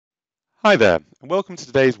Hi there, and welcome to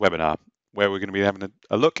today's webinar, where we're going to be having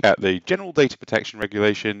a look at the General Data Protection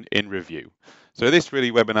Regulation in review. So this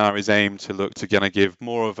really webinar is aimed to look to kind of give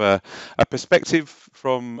more of a perspective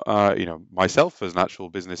from myself as an actual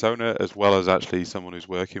business owner, as well as actually someone who's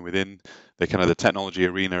working within the kind of the technology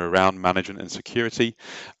arena around management and security,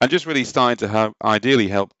 and just really starting to ideally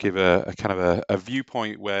help give a kind of a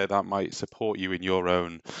viewpoint where that might support you in your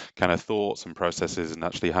own kind of thoughts and processes, and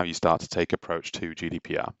actually how you start to take approach to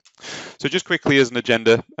GDPR. So just quickly as an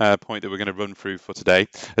agenda point that we're going to run through for today,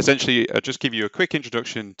 essentially I'll just give you a quick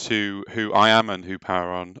introduction to who I am and who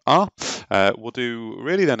PowerON are. We'll do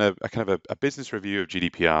really then a kind of a business review of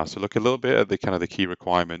GDPR. So look a little bit at the kind of the key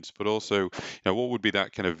requirements, but also what would be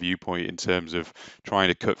that kind of viewpoint in terms of trying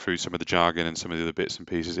to cut through some of the jargon and some of the other bits and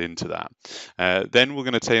pieces into that. Then we're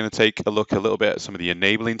going to take a look a little bit at some of the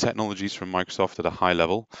enabling technologies from Microsoft at a high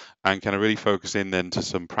level, and kind of really focus in then to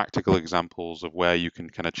some practical examples of where you can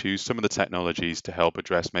kind of choose some of the technologies to help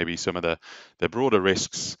address maybe some of the broader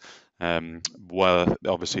risks, well,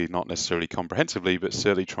 obviously not necessarily comprehensively, but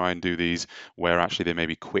certainly try and do these where actually they may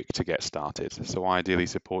be quick to get started. So ideally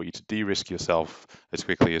support you to de-risk yourself as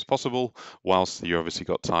quickly as possible, whilst you obviously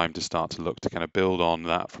got time to start to look to kind of build on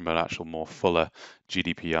that from an actual more fuller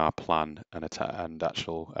GDPR plan and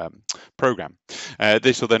actual program.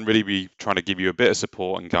 This will then really be trying to give you a bit of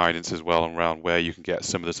support and guidance as well around where you can get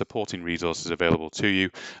some of the supporting resources available to you.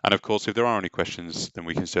 And of course, if there are any questions, then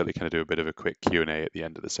we can certainly kind of do a bit of a quick Q&A at the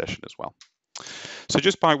end of the session as well. So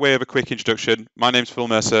just by way of a quick introduction, my name's Phil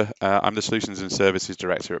Mercer. I'm the Solutions and Services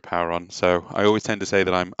Director at PowerON. So I always tend to say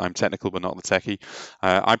that I'm technical but not the techie.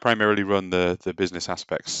 I primarily run the business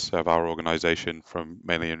aspects of our organization, from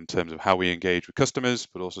mainly in terms of how we engage with customers,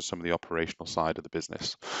 but also some of the operational side of the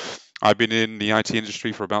business. I've been in the IT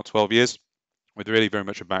industry for about 12 years, with really very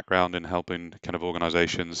much a background in helping kind of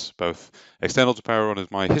organizations, both external to PowerON as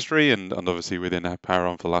my history, and obviously within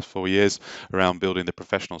PowerON for the last 4 years, around building the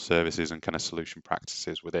professional services and kind of solution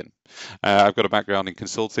practices within. I've got a background in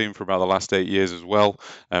consulting for about the last 8 years as well,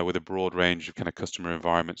 with a broad range of kind of customer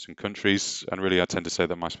environments and countries. And really, I tend to say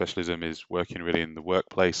that my specialism is working really in the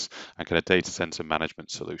workplace and kind of data center management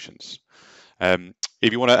solutions.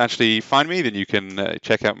 If you want to actually find me, then you can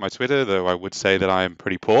check out my Twitter, though I would say that I am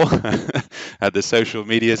pretty poor at the social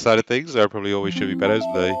media side of things. I probably always should be better, as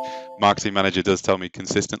the marketing manager does tell me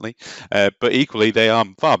consistently. But equally, they are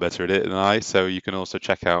far better at it than I, so you can also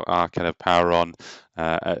check out our kind of PowerOn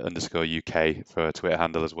 _UK for a Twitter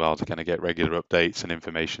handle as well, to kind of get regular updates and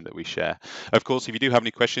information that we share. Of course, if you do have any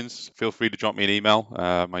questions, feel free to drop me an email.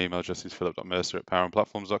 My email address is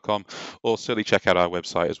philip.mercer@poweronplatforms.com, or certainly check out our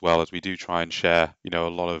website as well, as we do try and share a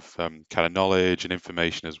lot of kind of knowledge and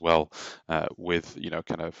information as well, with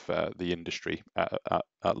kind of the industry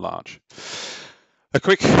at large. A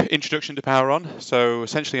quick introduction to PowerON. So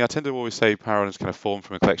essentially, I tend to always say PowerON is kind of formed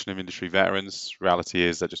from a collection of industry veterans. Reality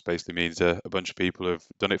is that just basically means a bunch of people who have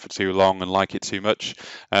done it for too long and like it too much.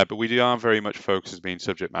 But we are very much focused as being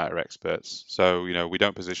subject matter experts. So, we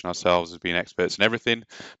don't position ourselves as being experts in everything,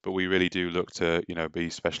 but we really do look to, be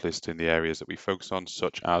specialists in the areas that we focus on,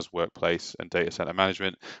 such as workplace and data center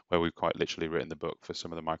management, where we've quite literally written the book for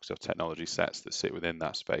some of the Microsoft technology sets that sit within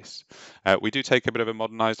that space. We do take a bit of a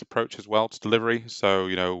modernized approach as well to delivery. So,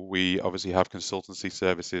 we obviously have consultancy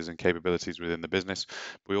services and capabilities within the business.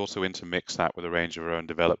 We also intermix that with a range of our own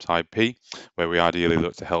developed IP, where we ideally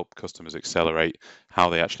look to help customers accelerate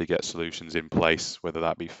how they actually get solutions in place, whether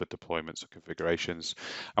that be for deployments or configurations.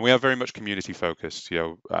 And we are very much community focused.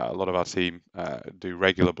 A lot of our team do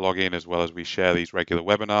regular blogging, as well as we share these regular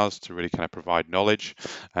webinars to really kind of provide knowledge.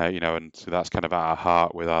 And so that's kind of at our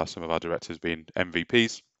heart, with some of our directors being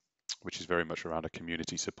MVPs, which is very much around a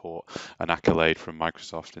community support and accolade from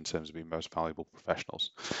Microsoft in terms of being most valuable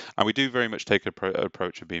professionals. And we do very much take an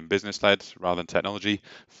approach of being business-led rather than technology.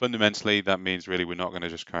 Fundamentally, that means really we're not going to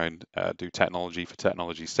just try and do technology for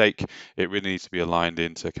technology's sake. It really needs to be aligned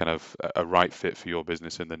into kind of a right fit for your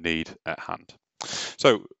business and the need at hand.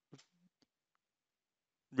 So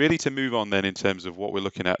really, to move on then in terms of what we're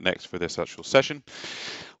looking at next for this actual session,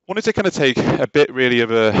 wanted to kind of take a bit really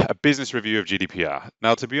of a business review of GDPR.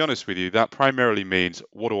 Now, to be honest with you, that primarily means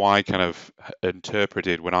what do I kind of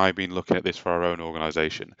interpreted when I've been looking at this for our own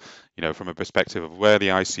organization, from a perspective of where the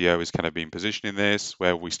ICO is kind of being positioned in this,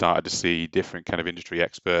 where we started to see different kind of industry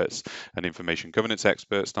experts and information governance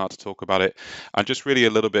experts start to talk about it, and just really a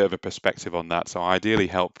little bit of a perspective on that. So I ideally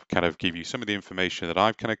help kind of give you some of the information that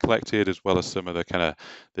I've kind of collected, as well as some of the kind of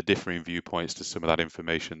the differing viewpoints to some of that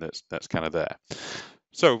information that's kind of there.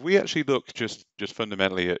 So if we actually look just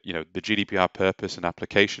fundamentally at the GDPR purpose and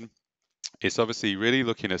application, It's obviously really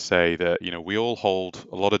looking to say that, we all hold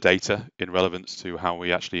a lot of data in relevance to how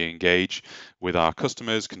we actually engage with our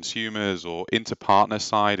customers, consumers, or inter-partner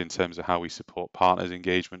side in terms of how we support partners'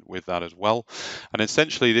 engagement with that as well. And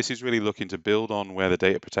essentially, this is really looking to build on where the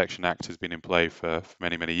Data Protection Act has been in play for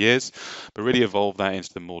many, many years, but really evolve that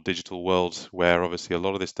into the more digital world where obviously a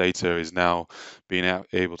lot of this data is now being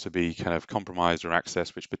able to be kind of compromised or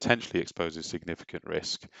accessed, which potentially exposes significant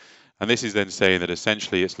risk. And this is then saying that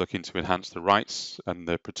essentially it's looking to enhance the rights and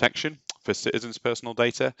the protection for citizens' personal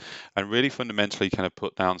data and really fundamentally kind of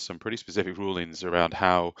put down some pretty specific rulings around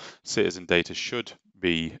how citizen data should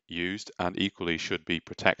be used and equally should be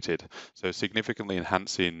protected. So significantly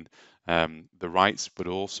enhancing the rights, but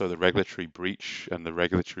also the regulatory breach and the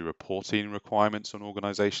regulatory reporting requirements on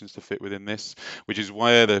organizations to fit within this, which is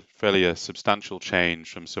where the fairly a substantial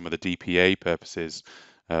change from some of the DPA purposes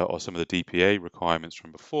or some of the DPA requirements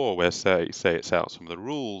from before, where say it set out some of the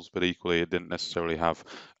rules, but equally it didn't necessarily have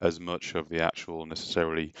as much of the actual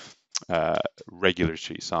necessarily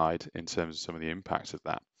regulatory side in terms of some of the impacts of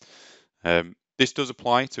that. This does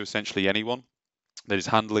apply to essentially anyone that is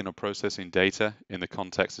handling or processing data in the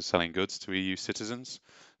context of selling goods to EU citizens.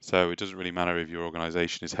 So it doesn't really matter if your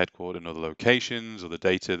organization is headquartered in other locations or the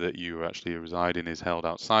data that you actually reside in is held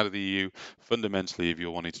outside of the EU. Fundamentally, if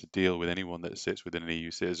you're wanting to deal with anyone that sits within an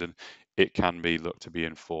EU citizen, it can be looked to be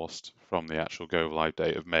enforced from the actual go live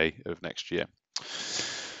date of May of next year.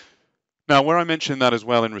 Now, where I mentioned that as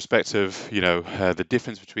well in respect of, the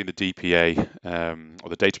difference between the DPA or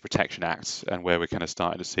the Data Protection Act and where we're kind of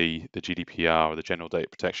starting to see the GDPR or the General Data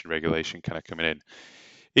Protection Regulation kind of coming in.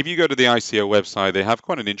 If you go to the ICO website, they have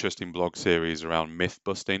quite an interesting blog series around myth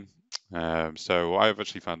busting. So I've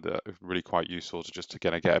actually found that really quite useful to just to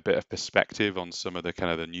kind of get a bit of perspective on some of the kind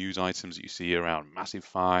of the news items that you see around massive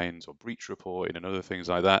fines or breach reporting and other things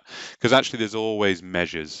like that. Because actually there's always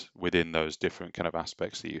measures within those different kind of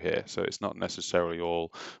aspects that you hear. So it's not necessarily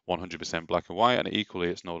all 100% black and white, and equally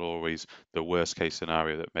it's not always the worst case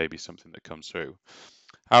scenario that may be something that comes through.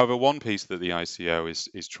 However, one piece that the ICO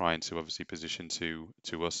is trying to obviously position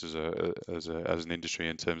to us as an industry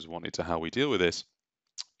in terms of wanting to how we deal with this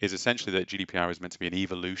is essentially that GDPR is meant to be an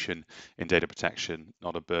evolution in data protection,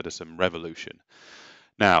 not a burdensome revolution.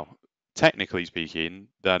 Now, technically speaking,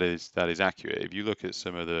 that is accurate. If you look at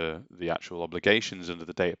some of the actual obligations under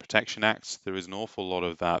the Data Protection Act, there is an awful lot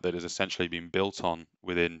of that has essentially been built on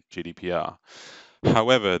within GDPR.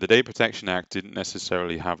 However, the Data Protection Act didn't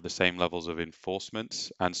necessarily have the same levels of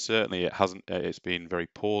enforcement, and certainly it's been very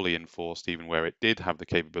poorly enforced even where it did have the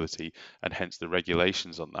capability, and hence the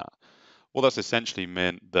regulations on that. Well, that's essentially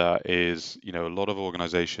meant that is, a lot of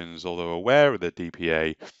organizations, although aware of the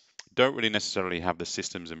DPA, don't really necessarily have the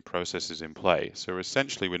systems and processes in play. So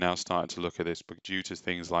essentially, we're now starting to look at this, but due to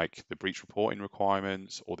things like the breach reporting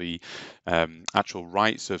requirements or the actual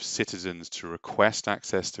rights of citizens to request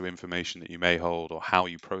access to information that you may hold or how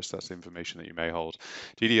you process information that you may hold,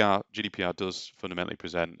 GDPR does fundamentally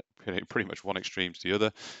present pretty much one extreme to the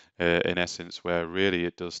other, in essence, where really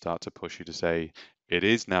it does start to push you to say, it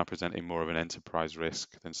is now presenting more of an enterprise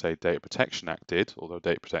risk than, say, Data Protection Act did, although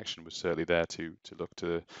data protection was certainly there to look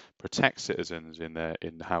to protect citizens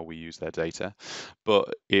in how we use their data.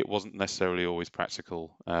 But it wasn't necessarily always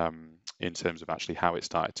practical in terms of actually how it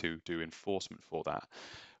started to do enforcement for that.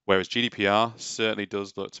 Whereas GDPR certainly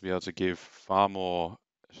does look to be able to give far more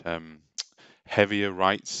heavier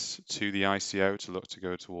rights to the ICO to look to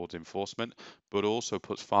go towards enforcement, but also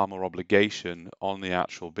puts far more obligation on the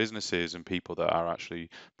actual businesses and people that are actually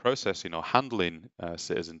processing or handling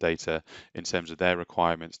citizen data in terms of their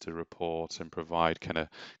requirements to report and provide kind of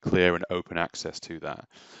clear and open access to that.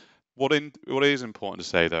 What is important to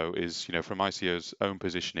say though is, from ICO's own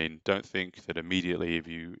positioning, don't think that immediately if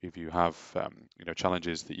you have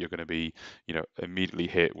challenges that you're going to be immediately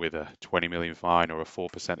hit with a 20 million fine or a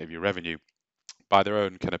 4% of your revenue. By their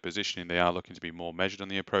own kind of positioning, they are looking to be more measured on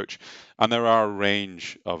the approach, and there are a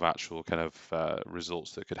range of actual kind of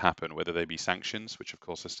results that could happen, whether they be sanctions, which of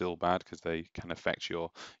course are still bad because they can affect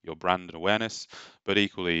your brand and awareness, but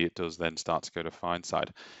equally it does then start to go to fine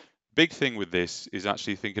side. Big thing with this is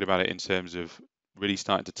actually thinking about it in terms of really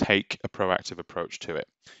starting to take a proactive approach to it.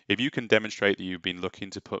 If you can demonstrate that you've been looking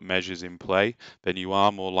to put measures in play, then you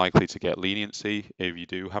are more likely to get leniency if you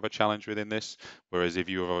do have a challenge within this. Whereas if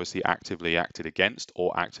you have obviously actively acted against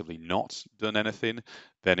or actively not done anything,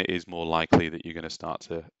 then it is more likely that you're going to start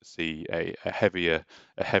to see a heavier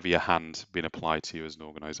hand being applied to you as an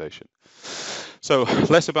organization. So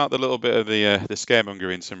less about the little bit of the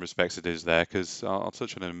scaremonger in some respects it is there, because I'll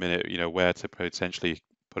touch on in a minute, where to potentially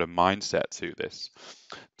put a mindset to this.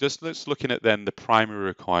 Just let's looking at then the primary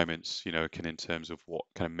requirements, in terms of what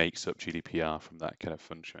kind of makes up GDPR from that kind of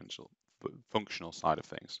functional side of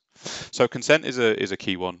things. So consent is a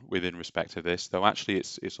key one within respect to this, though actually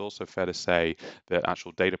it's also fair to say that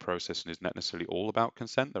actual data processing is not necessarily all about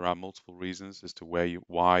consent. There are multiple reasons as to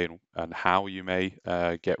why, and how you may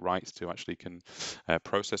get rights to actually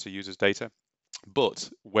process a user's data. But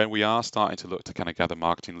when we are starting to look to kind of gather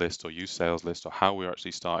marketing lists or use sales lists, or how we're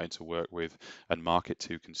actually starting to work with and market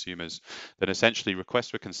to consumers, then essentially request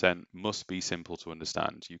for consent must be simple to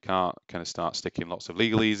understand. You can't kind of start sticking lots of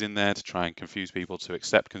legalese in there to try and confuse people to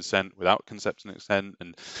accept consent without accepting consent.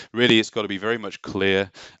 And really, it's got to be very much clear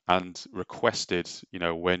and requested,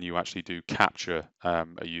 when you actually do capture a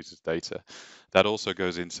user's data. That also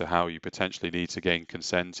goes into how you potentially need to gain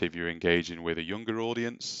consent if you're engaging with a younger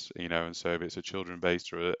audience, and so if it's a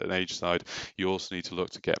children-based or an age side, you also need to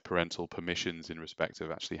look to get parental permissions in respect of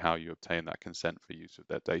actually how you obtain that consent for use of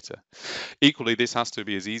their data. Equally, this has to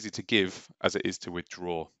be as easy to give as it is to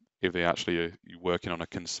withdraw if they actually are working on a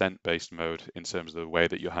consent-based mode in terms of the way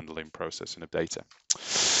that you're handling processing of data.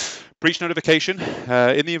 Breach notification.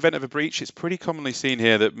 In the event of a breach, it's pretty commonly seen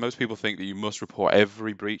here that most people think that you must report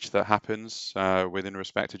every breach that happens within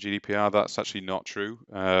respect to GDPR. That's actually not true.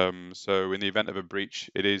 So in the event of a breach,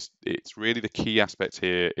 it's really the key aspect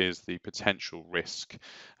here is the potential risk.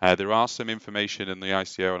 There are some information in the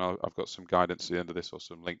ICO, and I've got some guidance at the end of this or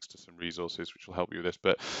some links to some resources which will help you with this.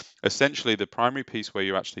 But essentially, the primary piece where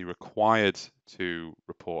you're actually required to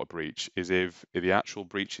report a breach is if the actual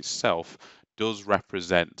breach itself does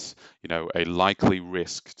represent, a likely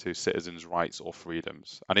risk to citizens' rights or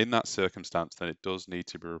freedoms. And in that circumstance, then it does need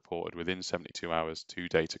to be reported within 72 hours to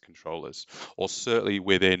data controllers, or certainly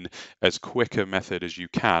within as quick a method as you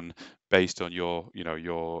can based on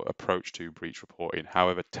your approach to breach reporting.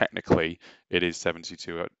 However, technically it is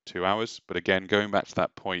 72 hours. But again, going back to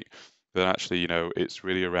that point, that actually, it's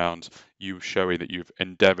really around you showing that you've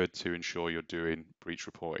endeavored to ensure you're doing breach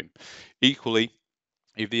reporting. Equally,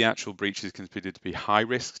 if the actual breach is considered to be high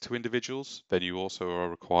risk to individuals, then you also are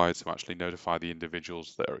required to actually notify the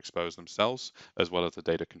individuals that are exposed themselves, as well as the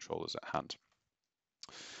data controllers at hand.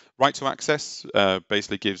 Right to access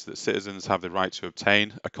basically gives that citizens have the right to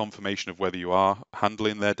obtain a confirmation of whether you are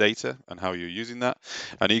handling their data and how you're using that,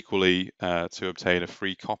 and equally to obtain a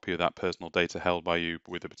free copy of that personal data held by you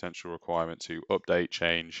with the potential requirement to update,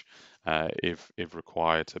 change, if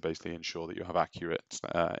required, to basically ensure that you have accurate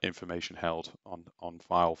information held on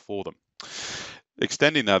file for them.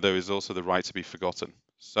 Extending that, though, is also the right to be forgotten.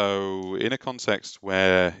 So in a context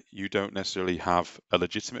where you don't necessarily have a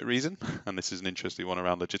legitimate reason, and this is an interesting one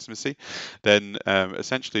around legitimacy, then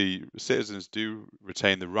essentially citizens do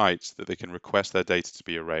retain the rights that they can request their data to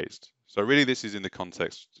be erased. So really this is in the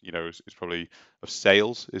context, it's probably of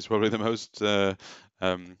sales is probably the most,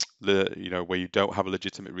 where you don't have a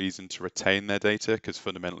legitimate reason to retain their data, because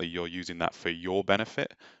fundamentally you're using that for your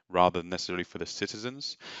benefit rather than necessarily for the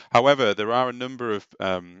citizens. However, there are a number of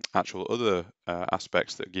actual other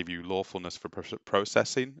aspects that give you lawfulness for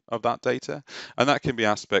processing of that data. And that can be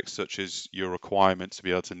aspects such as your requirement to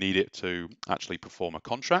be able to need it to actually perform a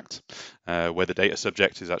contract, where the data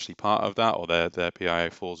subject is actually part of that, or their PIA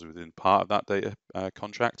falls within part of that data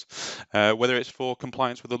contract, whether it's for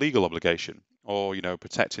compliance with a legal obligation, or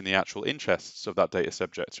protecting the actual interests of that data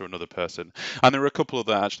subject or another person. And there are a couple of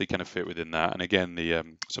that actually kind of fit within that. And again,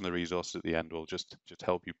 some of the resources at the end will just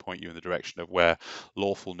help you point you in the direction of where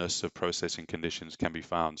lawfulness of processing conditions can be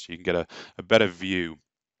found, so you can get a better view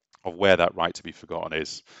of where that right to be forgotten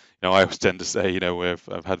is. I always tend to say,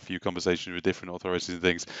 I've had a few conversations with different authorities and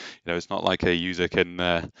things. It's not like a user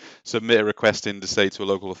can submit a request in to say to a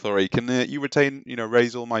local authority, can you retain,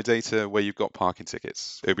 raise all my data where you've got parking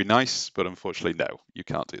tickets? It would be nice, but unfortunately, no, you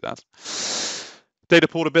can't do that. Data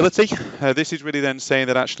portability. This is really then saying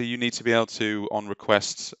that actually you need to be able to, on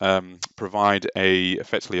request, provide a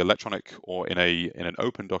effectively electronic or in an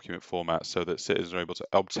open document format, so that citizens are able to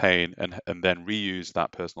obtain and then reuse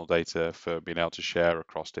that personal data for being able to share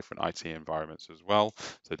across different IT environments as well.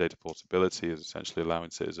 So data portability is essentially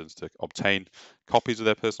allowing citizens to obtain copies of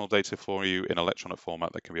their personal data for you in electronic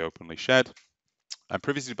format that can be openly shared. And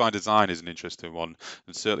privacy by design is an interesting one,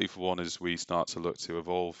 and certainly for one as we start to look to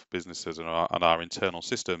evolve businesses and our internal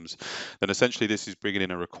systems, then essentially this is bringing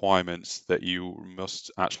in a requirement that you must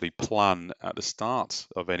actually plan at the start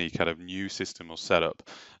of any kind of new system or setup,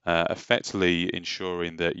 effectively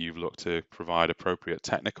ensuring that you've looked to provide appropriate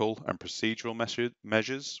technical and procedural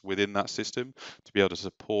measures within that system to be able to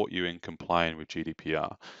support you in complying with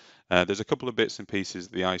GDPR. There's a couple of bits and pieces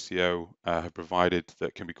that the ICO have provided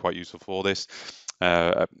that can be quite useful for this.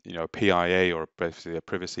 A PIA, or basically a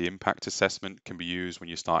privacy impact assessment, can be used when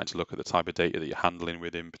you're starting to look at the type of data that you're handling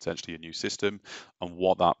within potentially a new system, and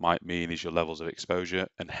what that might mean is your levels of exposure,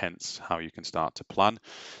 and hence how you can start to plan.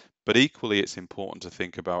 But equally, it's important to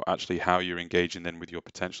think about actually how you're engaging then with your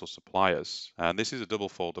potential suppliers. And this is a double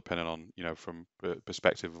fold depending on, from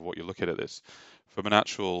perspective of what you're looking at this. From an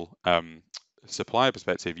actual supplier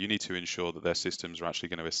perspective, you need to ensure that their systems are actually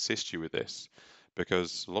going to assist you with this.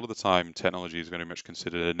 Because a lot of the time, technology is very much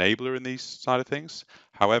considered an enabler in these side of things.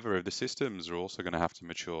 However, the systems are also going to have to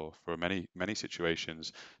mature for many, many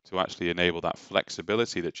situations to actually enable that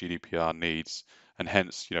flexibility that GDPR needs, and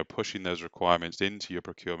hence, pushing those requirements into your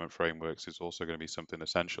procurement frameworks is also going to be something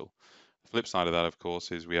essential. The flip side of that, of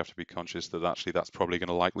course, is we have to be conscious that actually that's probably going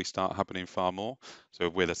to likely start happening far more. So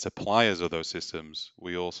if we're the suppliers of those systems,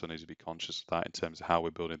 we also need to be conscious of that in terms of how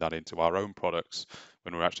we're building that into our own products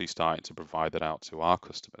when we're actually starting to provide that out to our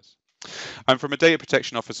customers. And from a data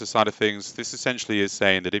protection officer side of things, this essentially is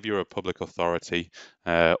saying that if you're a public authority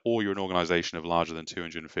or you're an organization of larger than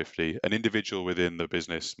 250, an individual within the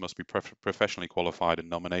business must be professionally qualified and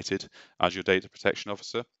nominated as your data protection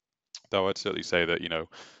officer. Though I'd certainly say that,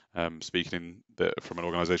 speaking from an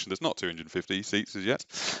organization that's not 250 seats as yet,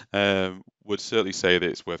 would certainly say that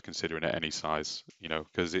it's worth considering at any size,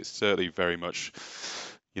 because it's certainly very much,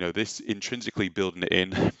 this intrinsically building it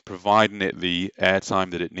in, providing it the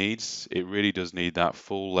airtime that it needs. It really does need that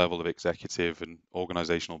full level of executive and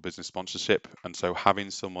organizational business sponsorship. And so having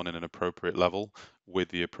someone in an appropriate level with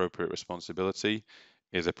the appropriate responsibility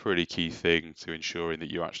is a pretty key thing to ensuring that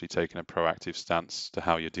you're actually taking a proactive stance to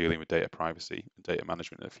how you're dealing with data privacy and data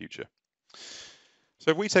management in the future.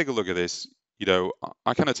 So if we take a look at this,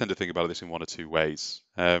 I kind of tend to think about this in one or two ways.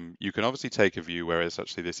 You can obviously take a view where it's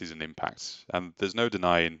actually this is an impact, and there's no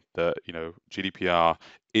denying that GDPR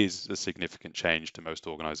is a significant change to most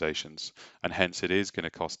organizations, and hence it is going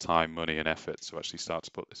to cost time, money, and effort to actually start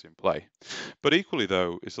to put this in play. But equally,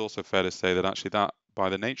 though, it's also fair to say that actually that, by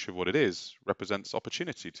the nature of what it is, represents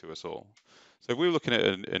opportunity to us all. So if we're looking at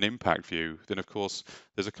an impact view, then of course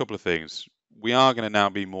there's a couple of things. We are going to now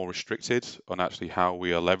be more restricted on actually how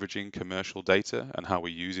we are leveraging commercial data and how we're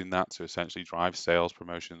using that to essentially drive sales,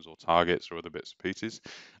 promotions, or targets or other bits and pieces.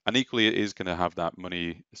 And equally, it is going to have that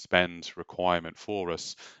money spend requirement for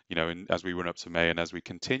us, as we run up to May and as we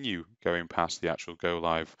continue going past the actual go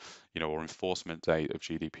live, or enforcement date of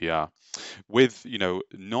GDPR. With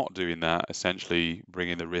not doing that, essentially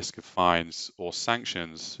bringing the risk of fines or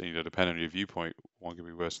sanctions, depending on your viewpoint, one could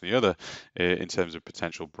be worse than the other in terms of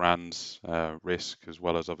potential brands risk, as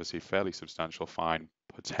well as obviously fairly substantial fine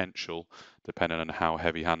potential, depending on how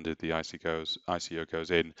heavy-handed the ICO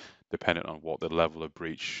goes in, depending on what the level of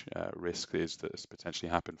breach risk is that's potentially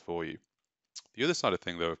happened for you. The other side of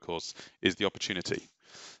thing, though, of course, is the opportunity.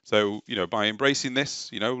 So, by embracing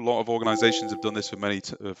this, a lot of organizations have done this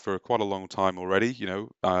for quite a long time already.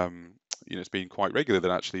 It's been quite regular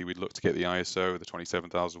that actually we'd look to get the ISO, the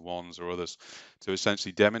 27001s or others, to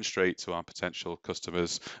essentially demonstrate to our potential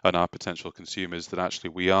customers and our potential consumers that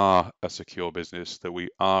actually we are a secure business, that we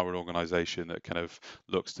are an organization that kind of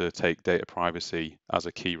looks to take data privacy as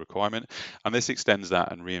a key requirement. And this extends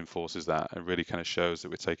that and reinforces that and really kind of shows that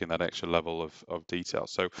we're taking that extra level of detail.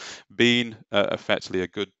 So being effectively a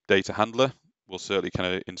good data handler will certainly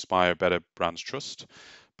kind of inspire better brands trust.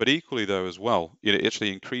 But equally, though, as well, it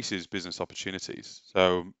actually increases business opportunities.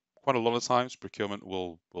 So quite a lot of times procurement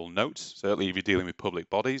will note, certainly if you're dealing with public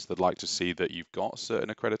bodies, they'd like to see that you've got certain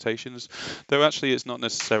accreditations, though actually it's not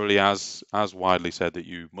necessarily as widely said that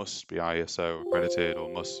you must be ISO accredited or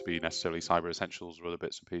must be necessarily Cyber Essentials or other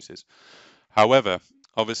bits and pieces. However,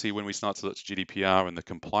 obviously, when we start to look to GDPR and the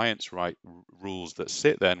compliance rules that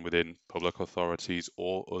sit then within public authorities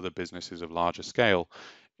or other businesses of larger scale,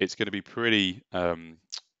 it's going to be pretty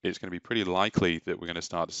likely that we're going to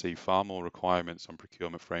start to see far more requirements on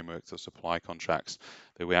procurement frameworks or supply contracts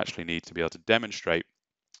that we actually need to be able to demonstrate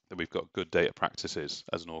that we've got good data practices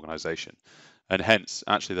as an organization. And hence,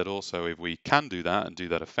 actually, that also, if we can do that and do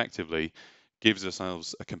that effectively, gives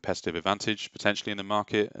ourselves a competitive advantage potentially in the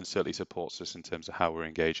market and certainly supports us in terms of how we're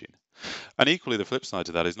engaging. And equally, the flip side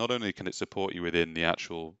to that is not only can it support you within the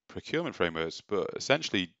actual procurement frameworks, but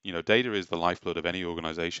essentially, data is the lifeblood of any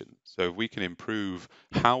organization. So if we can improve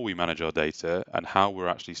how we manage our data and how we're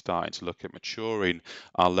actually starting to look at maturing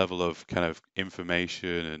our level of kind of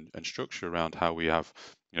information and structure around how we have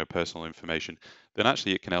personal information, then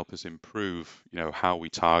actually it can help us improve how we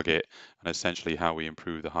target and essentially how we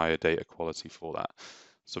improve the higher data quality for that.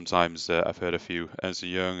 Sometimes I've heard a few Ernst &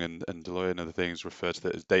 Young and Deloitte and other things refer to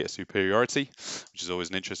that as data superiority, which is always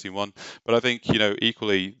an interesting one. But I think,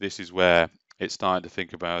 equally, this is where it's starting to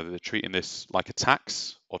think about whether treating this like a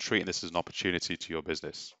tax or treating this as an opportunity to your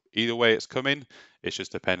business. Either way it's coming, it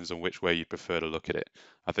just depends on which way you prefer to look at it.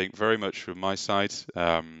 I think very much from my side,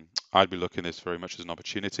 I'd be looking at this very much as an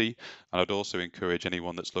opportunity, and I'd also encourage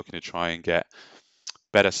anyone that's looking to try and get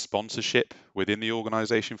better sponsorship within the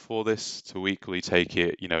organization for this to equally take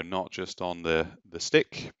it, not just on the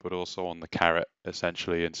stick, but also on the carrot,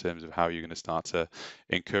 essentially, in terms of how you're going to start to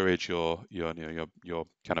encourage your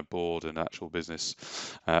kind of board and actual business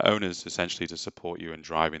owners essentially to support you in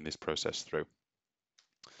driving this process through.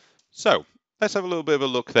 So let's have a little bit of a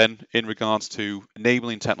look then in regards to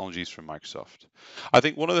enabling technologies from Microsoft. I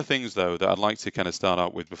think one of the things though that I'd like to kind of start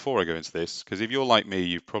out with before I go into this, because if you're like me,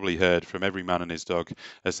 you've probably heard from every man and his dog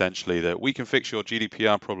essentially that we can fix your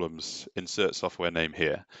GDPR problems, insert software name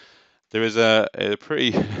here. There is a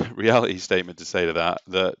pretty reality statement to say to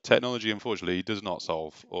that technology, unfortunately, does not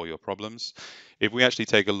solve all your problems. If we actually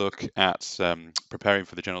take a look at preparing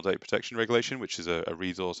for the General Data Protection Regulation, which is a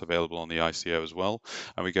resource available on the ICO as well,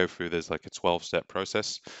 and we go through, there's like a 12-step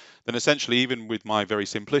process, then essentially, even with my very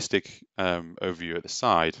simplistic overview at the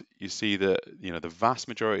side, you see that the vast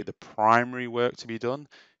majority of the primary work to be done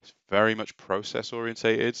it's very much process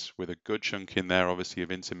orientated with a good chunk in there, obviously,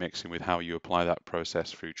 of intermixing with how you apply that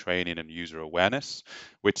process through training and user awareness,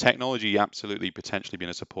 with technology absolutely potentially being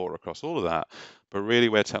a supporter across all of that. But really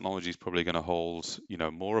where technology is probably going to hold,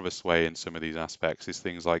 more of a sway in some of these aspects is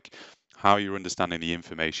things like how you're understanding the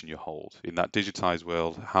information you hold. In that digitized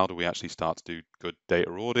world, how do we actually start to do good data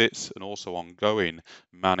audits and also ongoing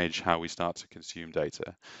manage how we start to consume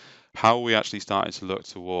data? How are we actually starting to look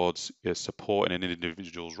towards supporting an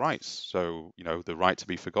individual's rights? So, the right to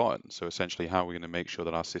be forgotten. So essentially, how are we going to make sure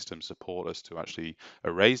that our systems support us to actually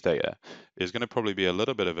erase data is going to probably be a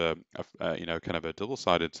little bit of kind of a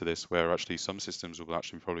double-sided to this, where actually some systems will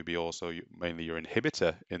actually probably be also mainly your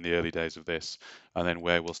inhibitor in the early days of this, and then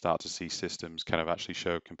where we'll start to see systems kind of actually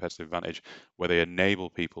show competitive advantage, where they enable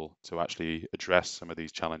people to actually address some of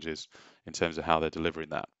these challenges in terms of how they're delivering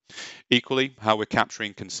that. Equally, how we're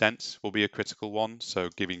capturing consent will be a critical one. So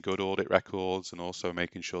giving good audit records and also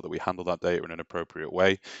making sure that we handle that data in an appropriate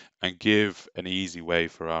way and give an easy way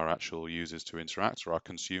for our actual users to interact or our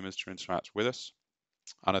consumers to interact with us.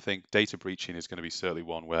 And I think data breaching is going to be certainly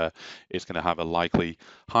one where it's going to have a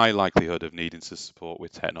high likelihood of needing to support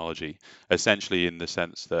with technology, essentially in the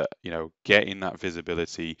sense that, getting that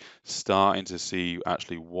visibility, starting to see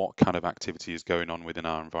actually what kind of activity is going on within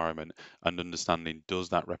our environment and understanding, does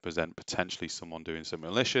that represent potentially someone doing something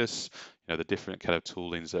malicious? The different kind of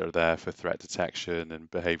toolings that are there for threat detection and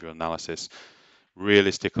behavioral analysis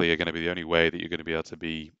realistically are going to be the only way that you're going to be able to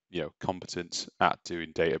be competent at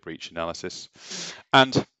doing data breach analysis.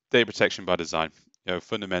 And data protection by design.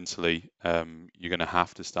 Fundamentally, you're going to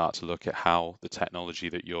have to start to look at how the technology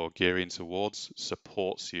that you're gearing towards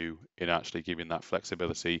supports you in actually giving that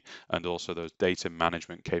flexibility and also those data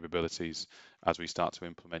management capabilities as we start to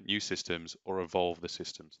implement new systems or evolve the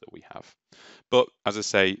systems that we have. But as I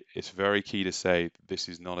say, it's very key to say this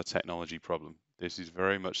is not a technology problem. This is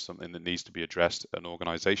very much something that needs to be addressed at an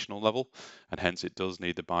organizational level, and hence it does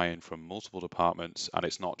need the buy-in from multiple departments, and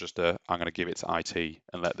it's not just I'm going to give it to IT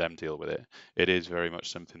and let them deal with it. It is very much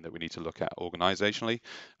something that we need to look at organizationally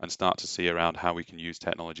and start to see around how we can use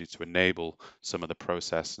technology to enable some of the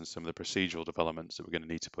process and some of the procedural developments that we're going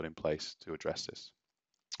to need to put in place to address this.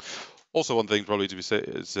 Also, one thing probably to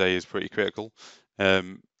say is pretty critical.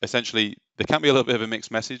 Essentially, there can be a little bit of a mixed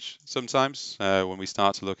message sometimes when we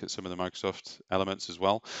start to look at some of the Microsoft elements as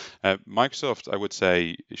well. Microsoft, I would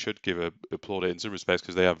say, should give a applaud it in some respects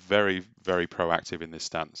because they are very, very proactive in this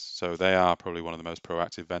stance. So they are probably one of the most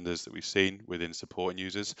proactive vendors that we've seen within supporting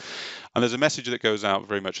users. And there's a message that goes out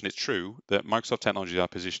very much, and it's true, that Microsoft technologies are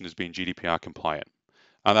positioned as being GDPR compliant.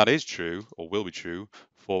 And that is true, or will be true,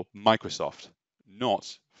 for Microsoft,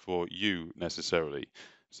 not for you necessarily.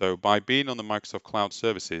 So by being on the Microsoft Cloud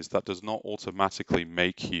Services, that does not automatically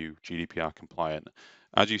make you GDPR compliant.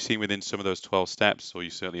 As you've seen within some of those 12 steps, or you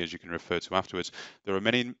certainly as you can refer to afterwards, there are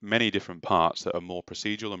many, many different parts that are more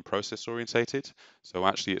procedural and process orientated. So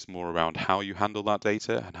actually it's more around how you handle that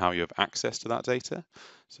data and how you have access to that data.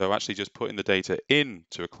 So actually just putting the data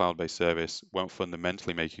into a cloud-based service won't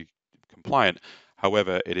fundamentally make you compliant.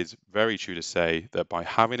 However, it is very true to say that by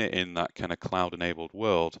having it in that kind of cloud-enabled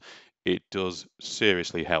world, it does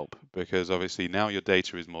seriously help, because obviously now your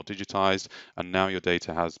data is more digitized, and now your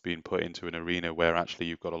data has been put into an arena where actually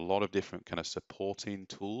you've got a lot of different kind of supporting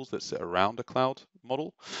tools that sit around a cloud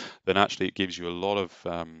model. Then actually it gives you a lot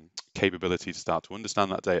of capability to start to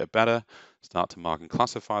understand that data better, start to mark and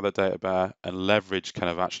classify that data better, and leverage kind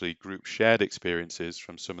of actually group shared experiences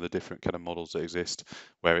from some of the different kind of models that exist,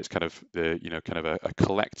 where it's kind of the kind of a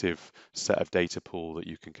collective set of data pool that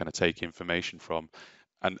you can kind of take information from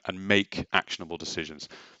and make actionable decisions.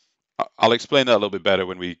 I'll explain that a little bit better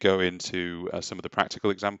when we go into some of the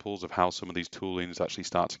practical examples of how some of these toolings actually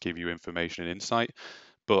start to give you information and insight.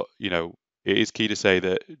 But it is key to say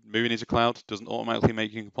that moving into cloud doesn't automatically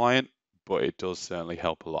make you compliant, but it does certainly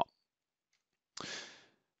help a lot.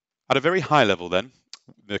 At a very high level, then,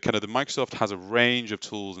 the Microsoft has a range of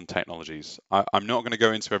tools and technologies. I'm not going to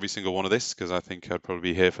go into every single one of this, because I think I'd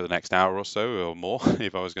probably be here for the next hour or so or more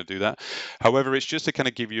if I was going to do that. However, it's just to kind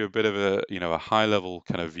of give you a bit of a high level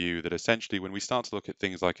kind of view that essentially when we start to look at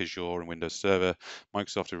things like Azure and Windows Server,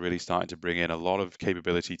 Microsoft are really starting to bring in a lot of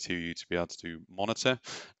capability to you to be able to monitor,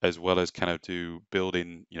 as well as kind of do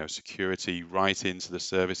building security right into the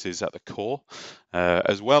services at the core,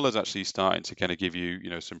 as well as actually starting to kind of give you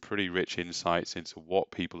some pretty rich insights into what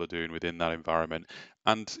people are doing within that environment.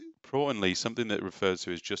 And importantly, something that refers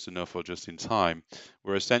to as just enough or just in time,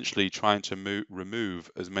 we're essentially trying to remove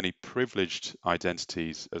as many privileged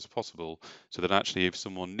identities as possible, so that actually if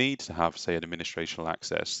someone needs to have, say, an administrational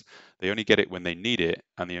access, they only get it when they need it,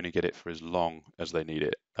 and they only get it for as long as they need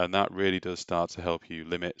it. And that really does start to help you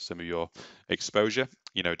limit some of your exposure,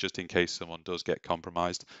 just in case someone does get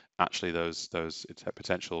compromised. Actually, those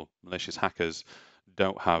potential malicious hackers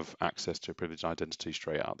don't have access to a privileged identity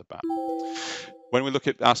straight out of the bat. When we look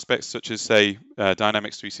at aspects such as, say,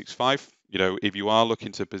 Dynamics 365, if you are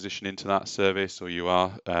looking to position into that service, or you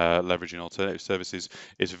are leveraging alternative services,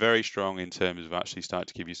 it's very strong in terms of actually starting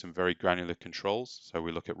to give you some very granular controls. So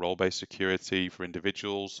we look at role-based security for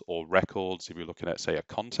individuals, or records if you're looking at, say, a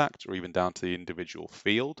contact, or even down to the individual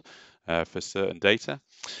field for certain data.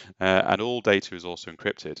 And all data is also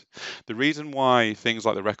encrypted. The reason why things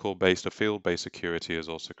like the record-based or field-based security is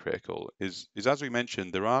also critical is as we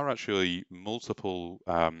mentioned, there are actually multiple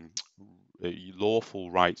lawful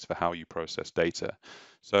rights for how you process data.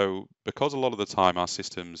 So because a lot of the time our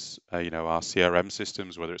systems, our CRM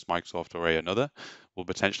systems, whether it's Microsoft or another, will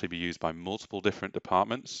potentially be used by multiple different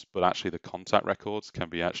departments, but actually the contact records can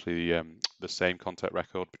be actually the same contact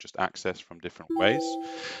record, but just accessed from different ways.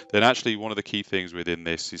 Then actually one of the key things within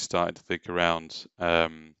this is starting to think around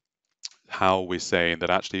how we're saying that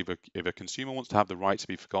actually if a consumer wants to have the right to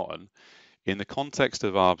be forgotten, in the context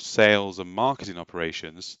of our sales and marketing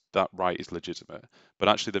operations, that right is legitimate. But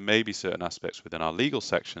actually, there may be certain aspects within our legal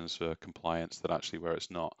sections for compliance that actually where it's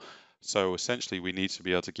not. So essentially, we need to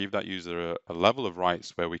be able to give that user a level of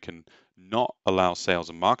rights where we can not allow sales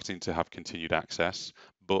and marketing to have continued access,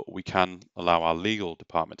 but we can allow our legal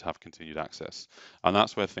department to have continued access. And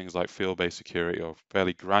that's where things like field-based security or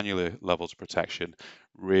fairly granular levels of protection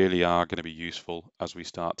really are going to be useful as we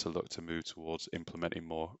start to look to move towards implementing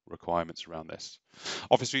more requirements around this.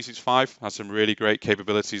 Office 365 has some really great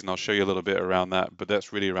capabilities, and I'll show you a little bit around that, but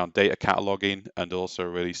that's really around data cataloging and also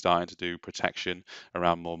really starting to do protection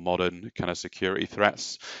around more modern kind of security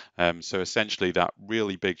threats. So essentially that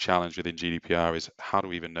really big challenge within GDPR is how do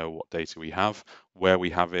we even know what data we have, where we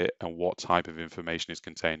have it, and what type of information is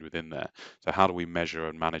contained within there. So how do we measure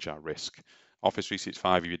and manage our risk? Office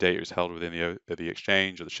 365, if your data is held within the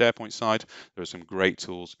Exchange or the SharePoint side, there are some great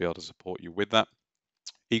tools to be able to support you with that.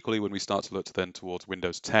 Equally, when we start to look then towards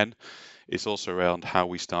Windows 10, it's also around how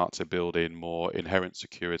we start to build in more inherent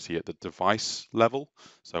security at the device level.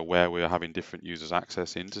 So where we're having different users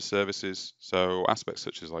access into services. So aspects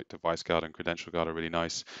such as like device guard and credential guard are really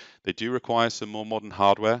nice. They do require some more modern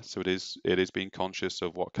hardware. So it is being conscious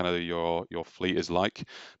of what kind of your fleet is like.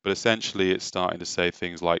 But essentially it's starting to say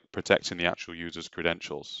things like protecting the actual user's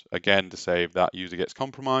credentials. Again, to say if that user gets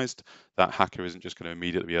compromised, that hacker isn't just going to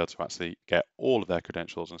immediately be able to actually get all of their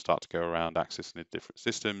credentials and start to go around accessing the different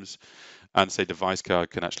systems. And say device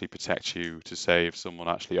guard can actually protect you to say if someone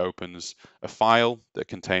actually opens a file that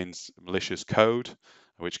contains malicious code,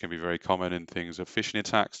 which can be very common in things of phishing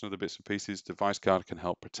attacks and other bits and pieces, device guard can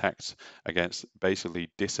help protect against basically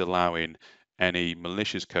disallowing any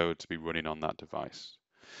malicious code to be running on that device.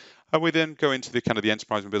 And we then go into the kind of the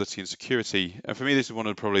enterprise mobility and security. And for me, this is one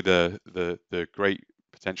of probably the great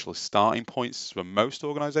potential starting points for most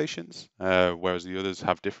organizations, whereas the others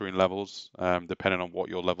have differing levels depending on what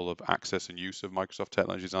your level of access and use of Microsoft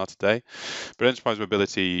technologies are today. But enterprise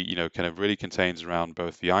mobility, kind of really contains around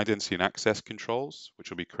both the identity and access controls, which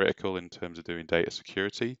will be critical in terms of doing data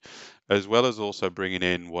security, as well as also bringing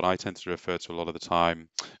in what I tend to refer to a lot of the time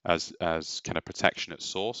as kind of protection at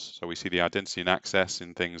source. So we see the identity and access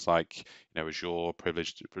in things like Azure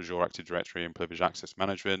Active Directory and privileged access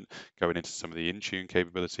management, going into some of the Intune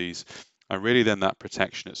capabilities. And really then that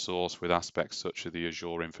protection at source with aspects such as the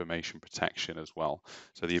Azure information protection as well.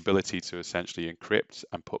 So the ability to essentially encrypt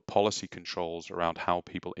and put policy controls around how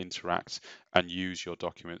people interact and use your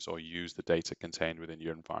documents or use the data contained within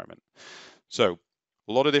your environment. So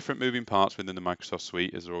a lot of different moving parts within the Microsoft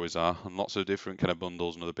suite, as there always are, and lots of different kind of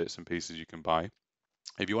bundles and other bits and pieces you can buy.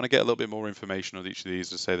 If you want to get a little bit more information on each of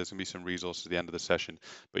these, as I say, there's going to be some resources at the end of the session,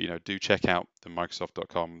 but do check out the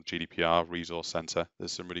Microsoft.com GDPR resource center.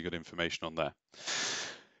 There's some really good information on there.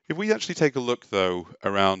 If we actually take a look, though,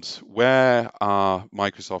 around where are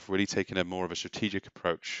Microsoft really taking a more of a strategic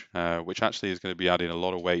approach, which actually is going to be adding a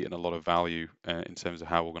lot of weight and a lot of value in terms of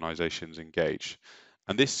how organizations engage.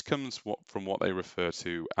 And this comes from what they refer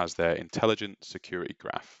to as their intelligent security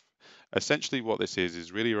graph. Essentially, what this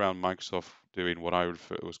is really around Microsoft doing what I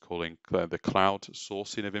was calling the cloud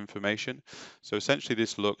sourcing of information. So essentially,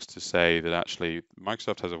 this looks to say that actually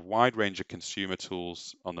Microsoft has a wide range of consumer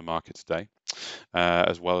tools on the market today,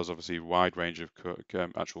 as well as obviously a wide range of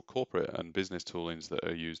actual corporate and business toolings that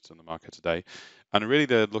are used on the market today. And really,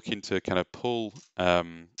 they're looking to kind of pull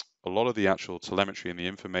a lot of the actual telemetry and the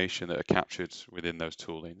information that are captured within those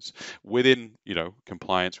toolings, within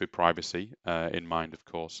compliance with privacy in mind, of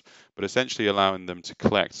course, but essentially allowing them to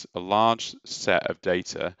collect a large set of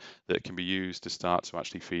data that can be used to start to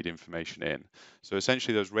actually feed information in. So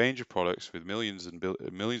essentially, those range of products with millions and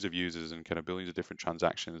millions of users and kind of billions of different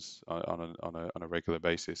transactions on a regular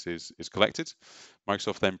basis is collected.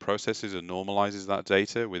 Microsoft then processes and normalizes that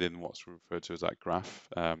data within what's referred to as that graph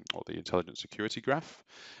or the intelligent security graph.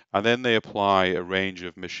 And then they apply a range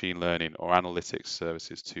of machine learning or analytics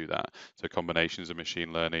services to that. So combinations of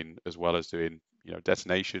machine learning as well as doing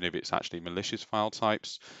detonation if it's actually malicious file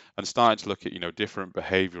types, and starting to look at different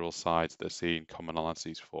behavioral sides they're seeing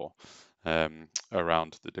commonalities for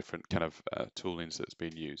around the different kind of toolings that's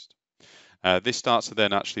being used. This starts to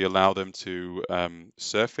then actually allow them to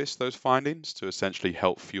surface those findings to essentially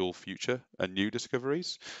help fuel future and new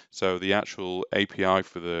discoveries. So the actual API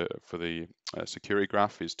for the security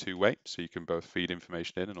graph is two-way, so you can both feed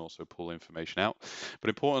information in and also pull information out. But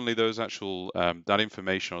importantly, those actual that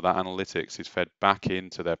information or that analytics is fed back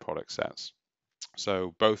into their product sets.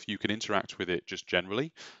 So both you can interact with it just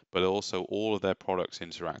generally, but also all of their products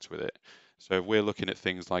interact with it. So if we're looking at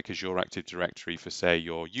things like Azure Active Directory for, say,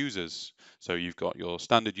 your users, so you've got your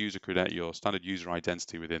standard user credential, your standard user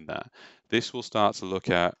identity within that. This will start to look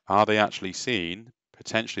at, are they actually seeing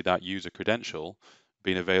potentially that user credential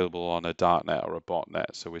being available on a darknet or a botnet?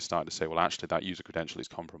 So we're starting to say, well, actually that user credential is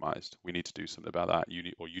compromised. We need to do something about that. You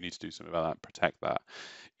need to do something about that, protect that.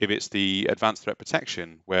 If it's the advanced threat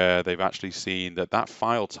protection, where they've actually seen that that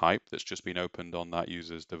file type that's just been opened on that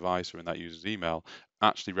user's device or in that user's email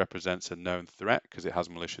actually represents a known threat because it has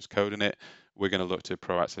malicious code in it, we're going to look to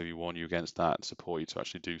proactively warn you against that and support you to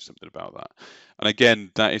actually do something about that. And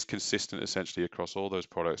again, that is consistent essentially across all those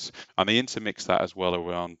products. And they intermix that as well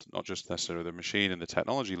around not just necessarily the machine and the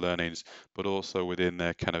technology learnings, but also within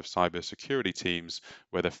their kind of cyber security teams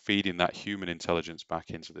where they're feeding that human intelligence back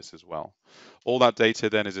into this as well. All that data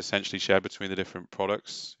then is essentially shared between the different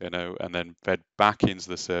products, and then fed back into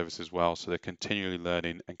the service as well. So they're continually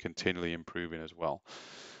learning and continually improving as well.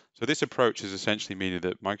 So this approach is essentially meaning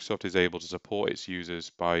that Microsoft is able to support its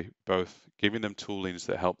users by both giving them toolings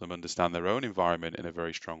that help them understand their own environment in a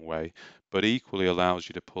very strong way, but equally allows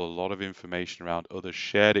you to pull a lot of information around other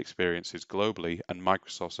shared experiences globally and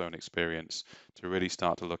Microsoft's own experience to really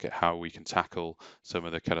start to look at how we can tackle some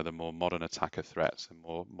of the kind of the more modern attacker threats and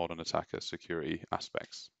more modern attacker security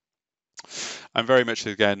aspects. And very much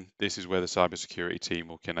again, this is where the cybersecurity team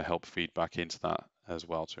will kind of help feed back into that as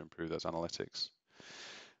well to improve those analytics.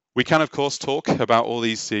 We can, of course, talk about all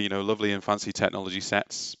these, lovely and fancy technology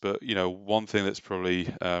sets, but one thing that's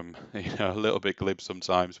probably a little bit glib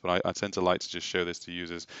sometimes, but I tend to like to just show this to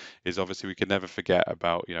users, is obviously we can never forget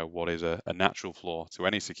about what is a natural flaw to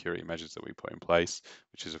any security measures that we put in place,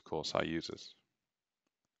 which is, of course, our users.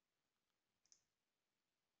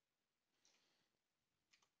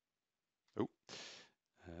 Oh,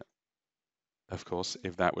 of course,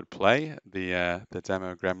 if that would play, the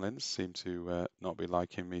demo gremlins seem to not be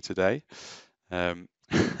liking me today.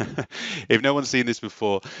 If no one's seen this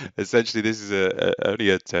before, essentially this is only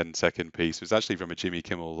a 10-second piece. It's actually from a Jimmy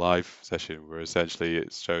Kimmel live session where essentially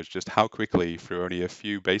it shows just how quickly, through only a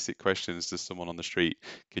few basic questions to someone on the street,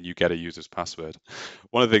 can you get a user's password.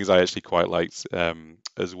 One of the things I actually quite liked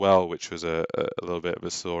as well, which was a little bit of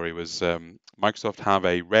a story, was Microsoft have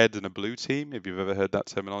a red and a blue team, if you've ever heard that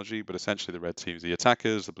terminology, but essentially the red team is the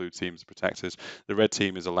attackers, the blue team is the protectors. The red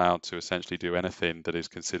team is allowed to essentially do anything that is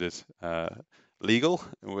considered legal,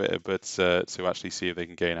 but to actually see if they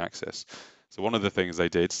can gain access. So one of the things they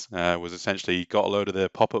did was essentially got a load of the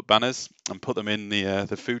pop-up banners and put them in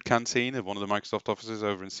the food canteen of one of the Microsoft offices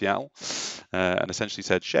over in Seattle, and essentially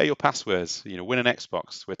said, "Share your passwords. Win an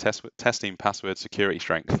Xbox. We're testing password security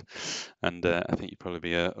strength." And I think you'd probably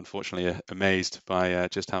be unfortunately amazed by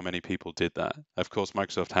just how many people did that. Of course,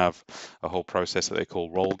 Microsoft have a whole process that they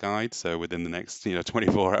call roll guide. So within the next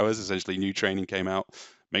 24 hours, essentially new training came out.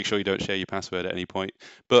 Make sure you don't share your password at any point.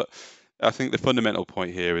 But I think the fundamental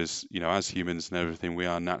point here is, as humans and everything, we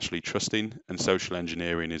are naturally trusting, and social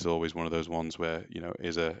engineering is always one of those ones where,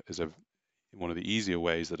 is one of the easier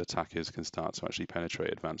ways that attackers can start to actually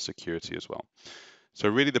penetrate advanced security as well. So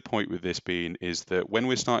really the point with this being is that when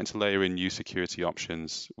we're starting to layer in new security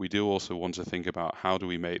options, we do also want to think about how do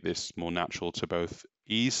we make this more natural to both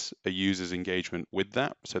ease a user's engagement with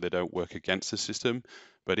that so they don't work against the system,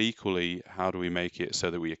 but equally, how do we make it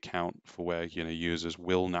so that we account for where users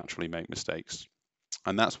will naturally make mistakes?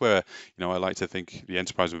 And that's where I like to think the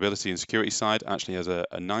enterprise mobility and security side actually has a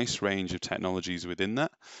nice range of technologies within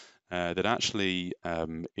that. That actually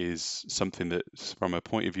is something that, from a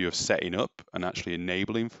point of view of setting up and actually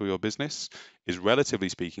enabling for your business, is relatively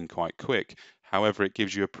speaking quite quick. However, it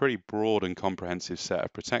gives you a pretty broad and comprehensive set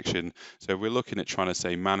of protection. So if we're looking at trying to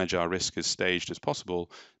say manage our risk as staged as possible,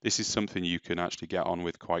 this is something you can actually get on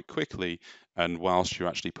with quite quickly. And whilst you're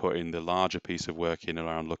actually putting the larger piece of work in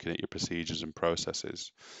around looking at your procedures and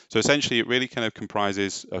processes. So essentially, it really kind of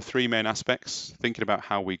comprises of three main aspects: thinking about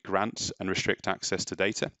how we grant and restrict access to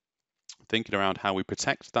data, thinking around how we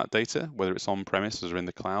protect that data, whether it's on-premise or in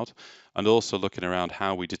the cloud, and also looking around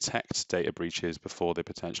how we detect data breaches before they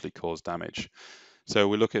potentially cause damage. So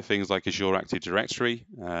we look at things like Azure Active Directory.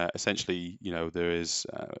 Essentially, there is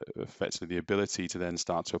effectively the ability to then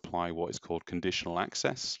start to apply what is called conditional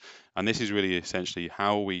access. And this is really essentially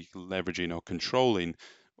how we leveraging or controlling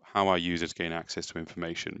how our users gain access to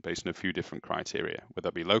information based on a few different criteria, whether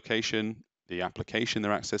that be location, the application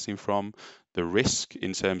they're accessing from, the risk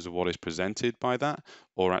in terms of what is presented by that,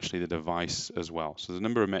 or actually the device as well. So there's a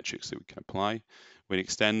number of metrics that we can apply. We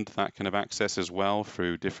extend that kind of access as well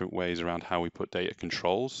through different ways around how we put data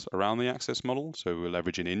controls around the access model. So we're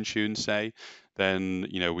leveraging Intune, say, then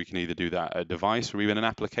we can either do that at a device or even an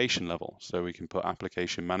application level. So we can put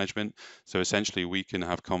application management. So essentially we can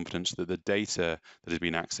have confidence that the data that has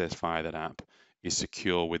been accessed via that app is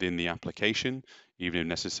secure within the application, even if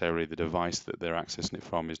necessarily the device that they're accessing it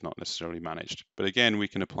from is not necessarily managed. But again, we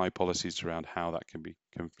can apply policies around how that can be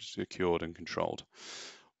secured and controlled.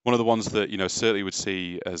 One of the ones that certainly would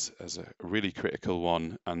see as a really critical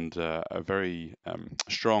one and a very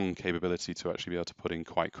strong capability to actually be able to put in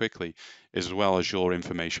quite quickly is as well as your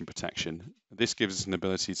information protection. This gives us an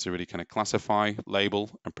ability to really kind of classify, label,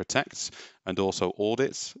 and protect, and also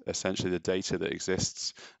audit essentially the data that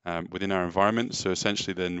exists within our environment. So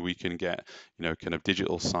essentially, then we can get kind of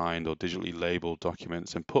digital signed or digitally labeled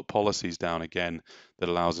documents and put policies down again that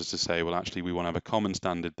allows us to say, well, actually, we want to have a common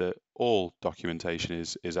standard that all documentation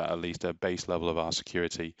is at least a base level of our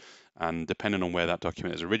security. And depending on where that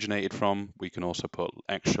document is originated from, we can also put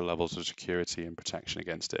extra levels of security and protection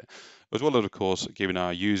against it. As well as, of course, giving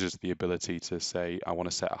our users the ability to say, I want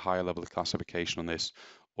to set a higher level of classification on this,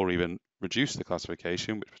 or even reduce the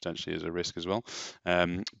classification, which potentially is a risk as well,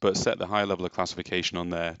 but set the higher level of classification on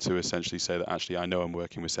there to essentially say that actually I know I'm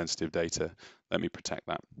working with sensitive data, let me protect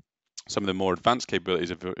that. Some of the more advanced capabilities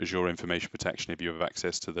of Azure Information Protection, if you have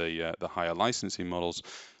access to the higher licensing models,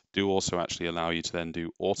 do also actually allow you to then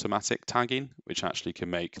do automatic tagging, which actually can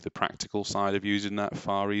make the practical side of using that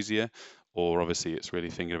far easier. Or obviously it's really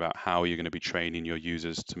thinking about how you're going to be training your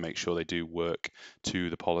users to make sure they do work to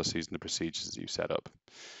the policies and the procedures that you've set up.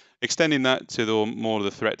 Extending that to the more of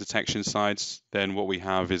the threat detection sides, then what we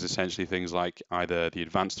have is essentially things like either the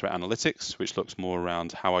advanced threat analytics, which looks more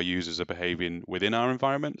around how our users are behaving within our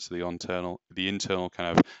environment, so the internal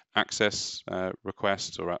kind of access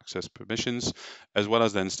requests or access permissions, as well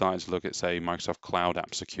as then starting to look at, say, Microsoft Cloud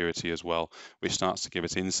App Security as well, which starts to give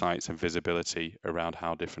us insights and visibility around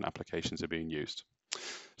how different applications are being used.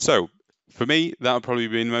 So for me, that would probably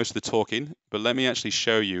be most of the talking, but let me actually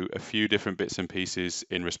show you a few different bits and pieces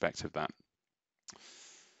in respect of that.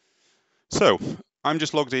 So I'm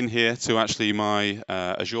just logged in here to actually my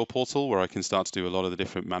Azure portal where I can start to do a lot of the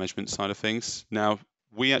different management side of things. Now,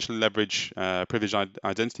 we actually leverage privileged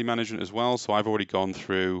identity management as well. So I've already gone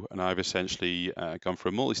through and I've essentially gone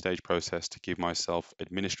through a multi-stage process to give myself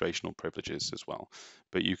administrational privileges as well.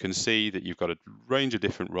 But you can see that you've got a range of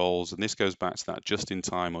different roles, and this goes back to that just in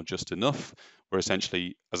time or just enough, where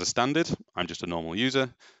essentially as a standard, I'm just a normal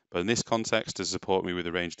user. But in this context, to support me with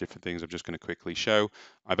a range of different things I'm just going to quickly show,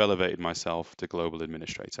 I've elevated myself to global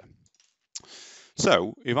administrator.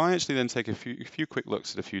 So if I actually then take a few quick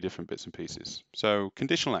looks at a few different bits and pieces. So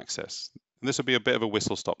conditional access, and this will be a bit of a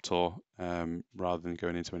whistle-stop tour rather than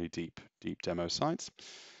going into any deep demo sites.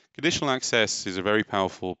 Conditional access is a very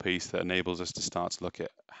powerful piece that enables us to start to look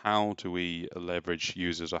at how do we leverage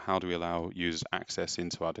users, or how do we allow users access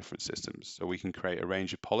into our different systems. So we can create a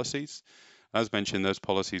range of policies. As mentioned, those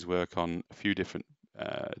policies work on a few different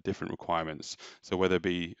requirements. So whether it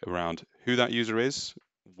be around who that user is,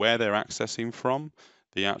 where they're accessing from,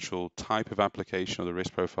 the actual type of application or the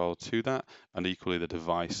risk profile to that, and equally the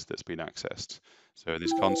device that's been accessed. So in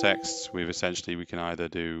this context, we can either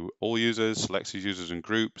do all users, select users and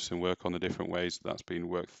groups, and work on the different ways that's been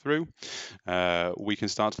worked through. We can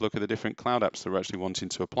start to look at the different cloud apps that we're actually wanting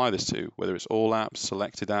to apply this to, whether it's all apps,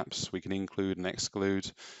 selected apps, we can include and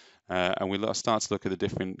exclude. And we start to look at the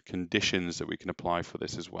different conditions that we can apply for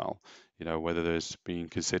this as well. You know, whether there's being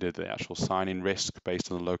considered the actual sign-in risk based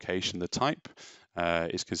on the location, the type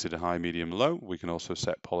is considered high, medium, low. We can also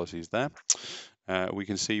set policies there. We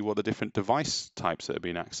can see what the different device types that are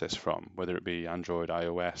being accessed from, whether it be Android,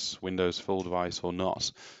 iOS, Windows full device or not,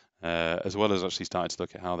 as well as actually starting to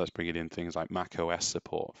look at how that's bringing in things like Mac OS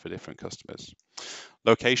support for different customers.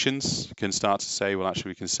 Locations can start to say, well, actually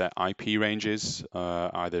we can set IP ranges,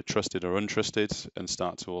 either trusted or untrusted, and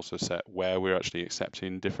start to also set where we're actually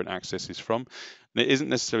accepting different accesses from. And it isn't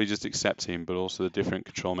necessarily just accepting, but also the different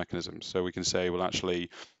control mechanisms. So we can say, well, actually,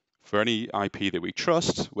 for any IP that we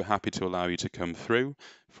trust, we're happy to allow you to come through.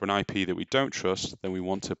 For an IP that we don't trust, then we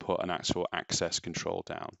want to put an actual access control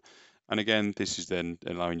down. And again, this is then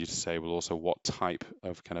allowing you to say, well, also what type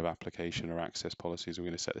of kind of application or access policies are we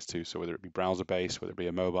going to set this to? So whether it be browser-based, whether it be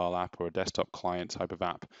a mobile app or a desktop client type of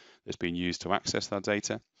app that's being used to access that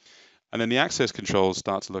data. And then the access controls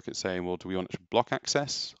start to look at saying, well, do we want to block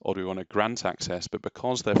access or do we want to grant access? But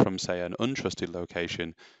because they're from, say, an untrusted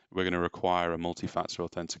location, we're going to require a multi-factor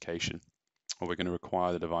authentication, or we're going to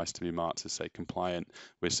require the device to be marked as, say, compliant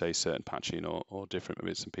with, say, certain patching or different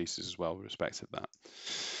bits and pieces as well with respect to that.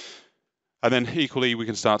 And then equally, we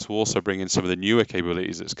can start to also bring in some of the newer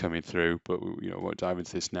capabilities that's coming through, but we won't dive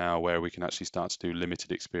into this now, where we can actually start to do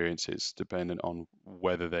limited experiences dependent on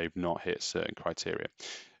whether they've not hit certain criteria.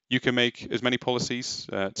 You can make as many policies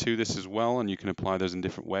to this as well, and you can apply those in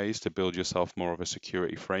different ways to build yourself more of a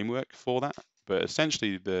security framework for that. But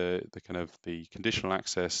essentially, the conditional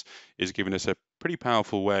access is giving us a pretty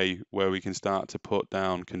powerful way where we can start to put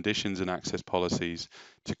down conditions and access policies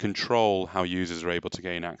to control how users are able to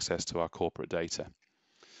gain access to our corporate data.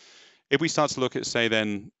 If we start to look at, say,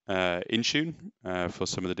 then Intune for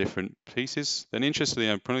some of the different pieces, then interestingly,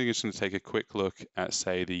 I'm probably just going to take a quick look at,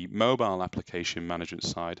 say, the mobile application management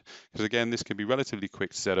side, because again, this can be relatively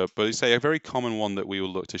quick to set up, but say a very common one that we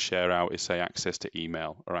will look to share out is, say, access to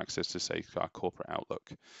email or access to, say, our corporate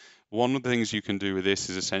Outlook. One of the things you can do with this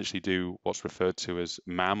is essentially do what's referred to as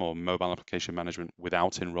MAM, or mobile application management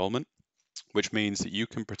without enrollment, which means that you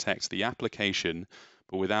can protect the application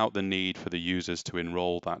but without the need for the users to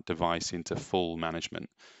enroll that device into full management.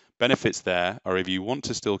 Benefits there are if you want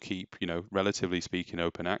to still keep, relatively speaking,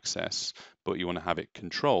 open access, but you want to have it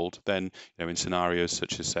controlled, then, in scenarios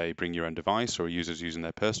such as, say, bring your own device or users using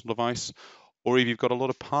their personal device, or if you've got a lot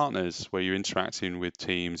of partners where you're interacting with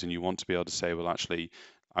teams and you want to be able to say, well, actually,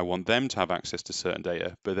 I want them to have access to certain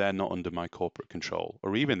data, but they're not under my corporate control,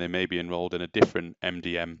 or even they may be enrolled in a different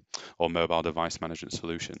MDM or mobile device management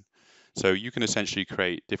solution. So you can essentially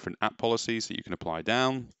create different app policies that you can apply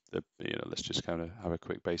down. Let's just kind of have a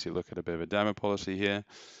quick basic look at a bit of a demo policy here.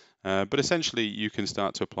 But essentially, you can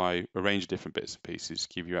start to apply a range of different bits and pieces,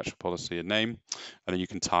 give your actual policy a name, and then you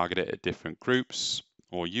can target it at different groups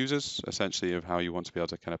or users, essentially, of how you want to be able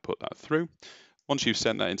to kind of put that through. Once you've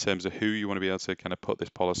sent that in terms of who you want to be able to kind of put this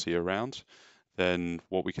policy around, then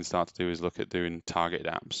what we can start to do is look at doing targeted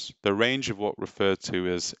apps. The range of what referred to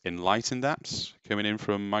as enlightened apps coming in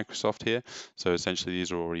from Microsoft here. So essentially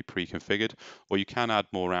these are already pre-configured, or you can add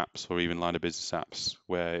more apps or even line of business apps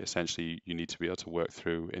where essentially you need to be able to work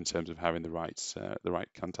through in terms of having the right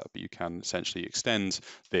contact, but you can essentially extend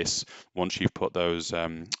this once you've put those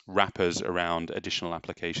wrappers around additional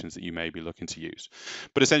applications that you may be looking to use.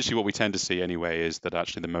 But essentially what we tend to see anyway is that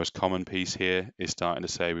actually the most common piece here is starting to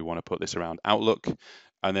say we want to put this around Outlook.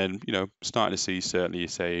 And then, starting to see certainly,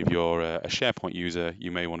 say, if you're a SharePoint user,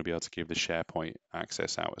 you may want to be able to give the SharePoint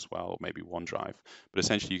access out as well, or maybe OneDrive. But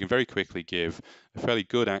essentially, you can very quickly give a fairly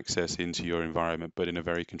good access into your environment, but in a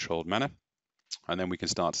very controlled manner. And then we can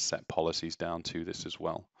start to set policies down to this as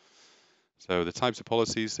well. So the types of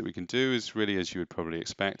policies that we can do is really, as you would probably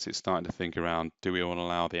expect, it's starting to think around, do we want to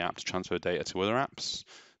allow the app to transfer data to other apps?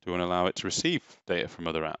 Do we want to allow it to receive data from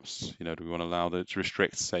other apps? Do we want to allow it to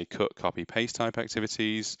restrict, say, cut, copy, paste type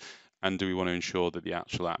activities? And do we want to ensure that the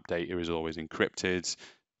actual app data is always encrypted?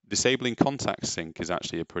 Disabling contact sync is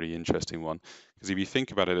actually a pretty interesting one, because if you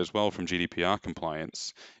think about it as well from GDPR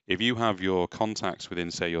compliance, if you have your contacts within,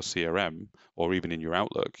 say, your CRM or even in your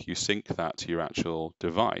Outlook, you sync that to your actual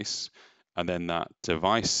device, and then that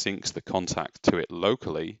device syncs the contact to it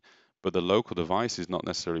locally, but the local device is not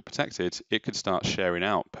necessarily protected, it could start sharing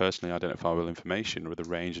out personally identifiable information with a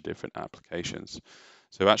range of different applications.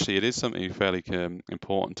 So actually it is something fairly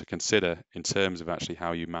important to consider in terms of actually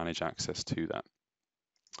how you manage access to that.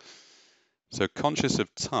 So conscious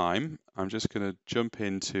of time, I'm just going to jump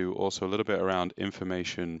into also a little bit around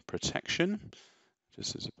information protection,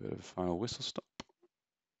 just as a bit of a final whistle stop.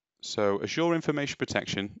 So Azure Information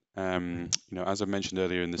Protection, as I mentioned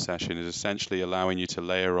earlier in the session, is essentially allowing you to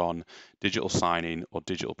layer on digital signing or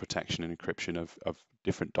digital protection and encryption of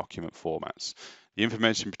different document formats. The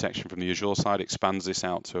information protection from the Azure side expands this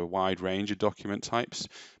out to a wide range of document types,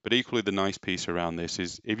 but equally the nice piece around this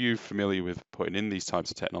is if you're familiar with putting in these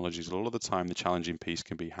types of technologies, a lot of the time the challenging piece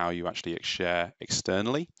can be how you actually share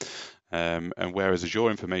externally. And whereas Azure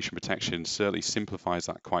Information Protection certainly simplifies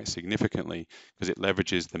that quite significantly because it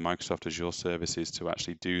leverages the Microsoft Azure services to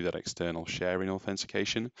actually do that external sharing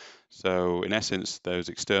authentication. So in essence, those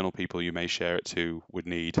external people you may share it to would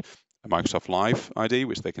need a Microsoft Live ID,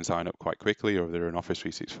 which they can sign up quite quickly, or if they're an Office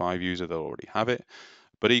 365 user, they'll already have it.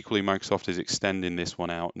 But equally, Microsoft is extending this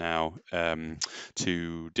one out now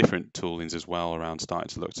to different toolings as well around starting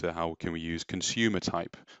to look to how can we use consumer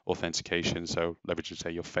type authentication. So leverage,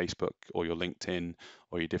 say, your Facebook or your LinkedIn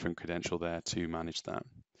or your different credential there to manage that.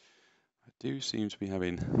 I do seem to be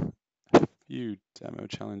having a few demo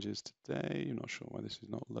challenges today. I'm not sure why this is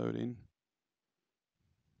not loading.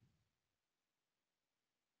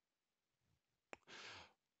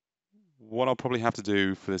 What I'll probably have to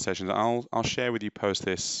do for this session is I'll share with you post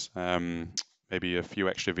this maybe a few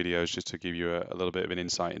extra videos just to give you a little bit of an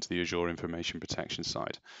insight into the Azure Information Protection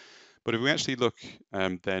side. But if we actually look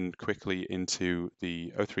then quickly into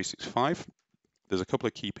the O365, there's a couple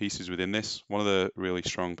of key pieces within this. One of the really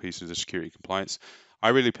strong pieces is security compliance. I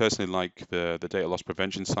really personally like the data loss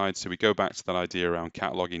prevention side. So we go back to that idea around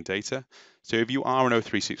cataloging data. So if you are an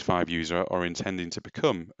O365 user or intending to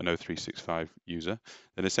become an O365 user,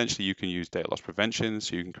 then essentially you can use data loss prevention,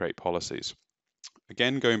 so you can create policies.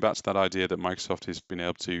 Again, going back to that idea that Microsoft has been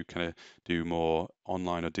able to kind of do more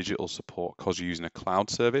online or digital support because you're using a cloud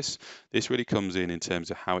service, this really comes in terms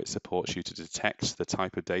of how it supports you to detect the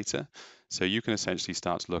type of data. So you can essentially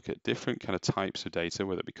start to look at different kind of types of data,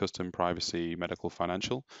 whether it be custom, privacy, medical,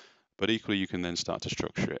 financial, but equally you can then start to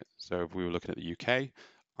structure it. So if we were looking at the UK,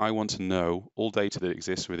 I want to know all data that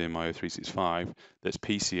exists within my O365 that's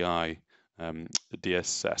PCI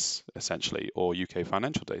DSS essentially, or UK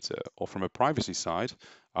financial data, or from a privacy side,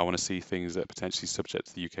 I want to see things that are potentially subject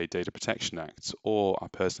to the UK Data Protection Act or are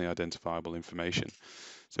personally identifiable information.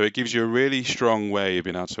 So it gives you a really strong way of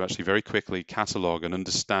being able to actually very quickly catalog and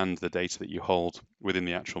understand the data that you hold within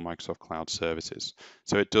the actual Microsoft Cloud services.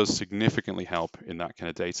 So it does significantly help in that kind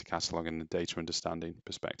of data catalog and the data understanding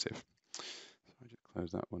perspective. So I just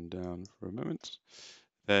close that one down for a moment.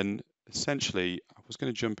 Then essentially, I was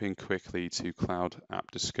going to jump in quickly to Cloud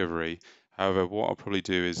App Discovery. However, what I'll probably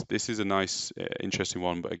do is, this is a nice, interesting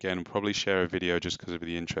one, but again, probably share a video just because of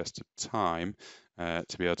the interest of time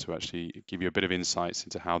to be able to actually give you a bit of insights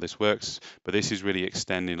into how this works. But this is really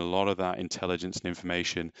extending a lot of that intelligence and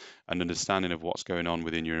information and understanding of what's going on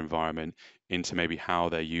within your environment into maybe how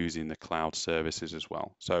they're using the cloud services as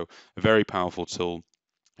well. So a very powerful tool.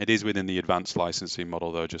 It is within the advanced licensing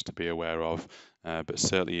model, though, just to be aware of. But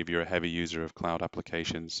certainly, if you're a heavy user of cloud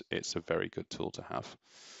applications, it's a very good tool to have.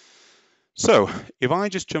 So if I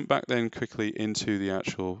just jump back then quickly into the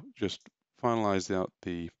actual, just finalize out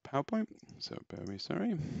the PowerPoint. So bear with me,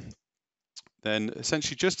 sorry. Then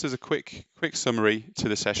essentially just as a quick summary to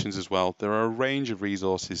the sessions as well, there are a range of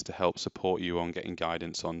resources to help support you on getting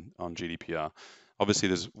guidance on GDPR. Obviously,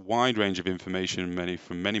 there's a wide range of information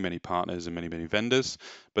from many partners and many vendors,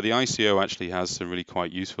 but the ICO actually has some really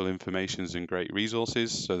quite useful information and great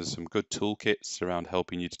resources. So there's some good toolkits around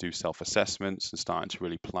helping you to do self-assessments and starting to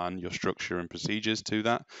really plan your structure and procedures to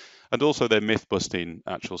that. And also their myth-busting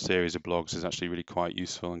actual series of blogs is actually really quite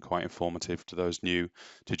useful and quite informative to those new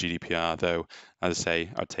to GDPR, though, as I say,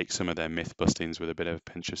 I'd take some of their myth bustings with a bit of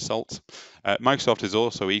a pinch of salt. Microsoft has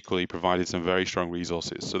also equally provided some very strong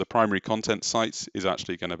resources. So the primary content sites is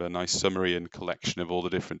actually kind of a nice summary and collection of all the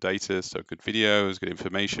different data. So good videos, good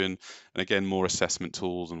information, and again, more assessment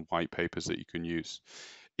tools and white papers that you can use.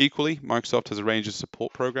 Equally, Microsoft has a range of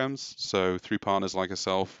support programs. So through partners like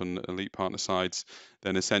yourself and elite partner sides,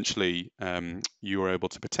 then essentially you are able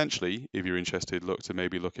to potentially, if you're interested, look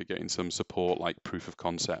at getting some support like proof of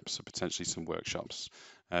concepts or potentially some workshops.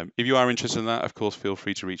 If you are interested in that, of course, feel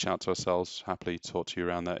free to reach out to ourselves. Happily talk to you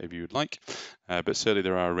around that if you would like. But certainly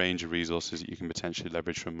there are a range of resources that you can potentially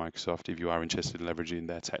leverage from Microsoft if you are interested in leveraging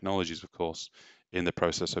their technologies, of course, in the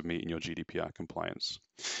process of meeting your GDPR compliance.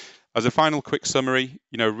 As a final quick summary,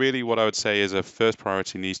 really what I would say is a first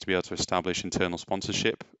priority needs to be able to establish internal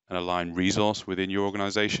sponsorship and align resource within your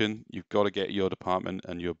organization. You've got to get your department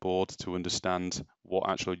and your board to understand what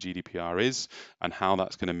actually GDPR is and how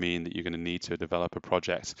that's going to mean that you're going to need to develop a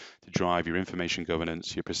project to drive your information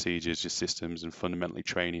governance, your procedures, your systems, and fundamentally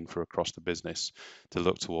training for across the business to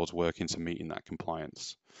look towards working to meeting that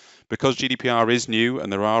compliance. Because GDPR is new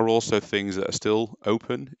and there are also things that are still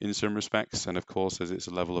open in some respects, and of course, as it's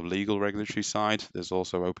a level of legal regulatory side, there's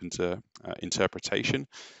also open to interpretation.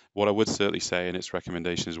 What I would certainly say, and its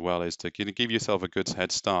recommendation as well, is to give yourself a good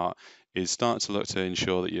head start, is start to look to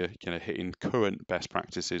ensure that you're hitting current best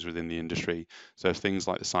practices within the industry. So things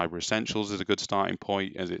like the Cyber Essentials is a good starting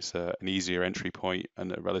point, as it's an easier entry point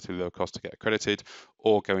and at relatively low cost to get accredited,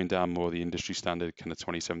 or going down more of the industry standard kind of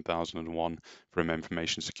 27001 from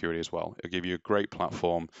information security as well. It'll give you a great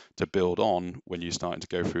platform to build on when you're starting to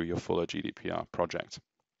go through your fuller GDPR project.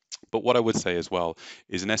 But what I would say as well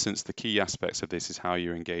is, in essence, the key aspects of this is how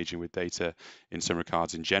you're engaging with data in some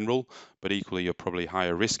regards in general, but equally your probably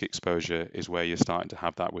higher risk exposure is where you're starting to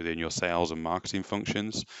have that within your sales and marketing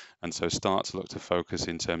functions. And so start to look to focus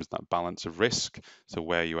in terms of that balance of risk. So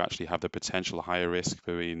where you actually have the potential higher risk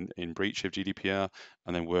for being in breach of GDPR,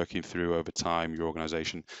 and then working through over time your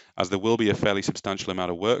organization, as there will be a fairly substantial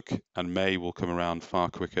amount of work, and May will come around far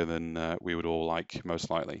quicker than we would all like,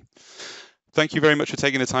 most likely. Thank you very much for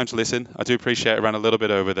taking the time to listen. I do appreciate it ran a little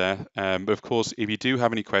bit over there. But of course, if you do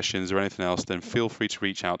have any questions or anything else, then feel free to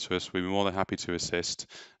reach out to us. We'd be more than happy to assist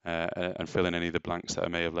and fill in any of the blanks that I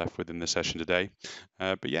may have left within the session today.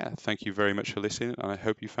 But yeah, thank you very much for listening, and I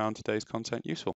hope you found today's content useful.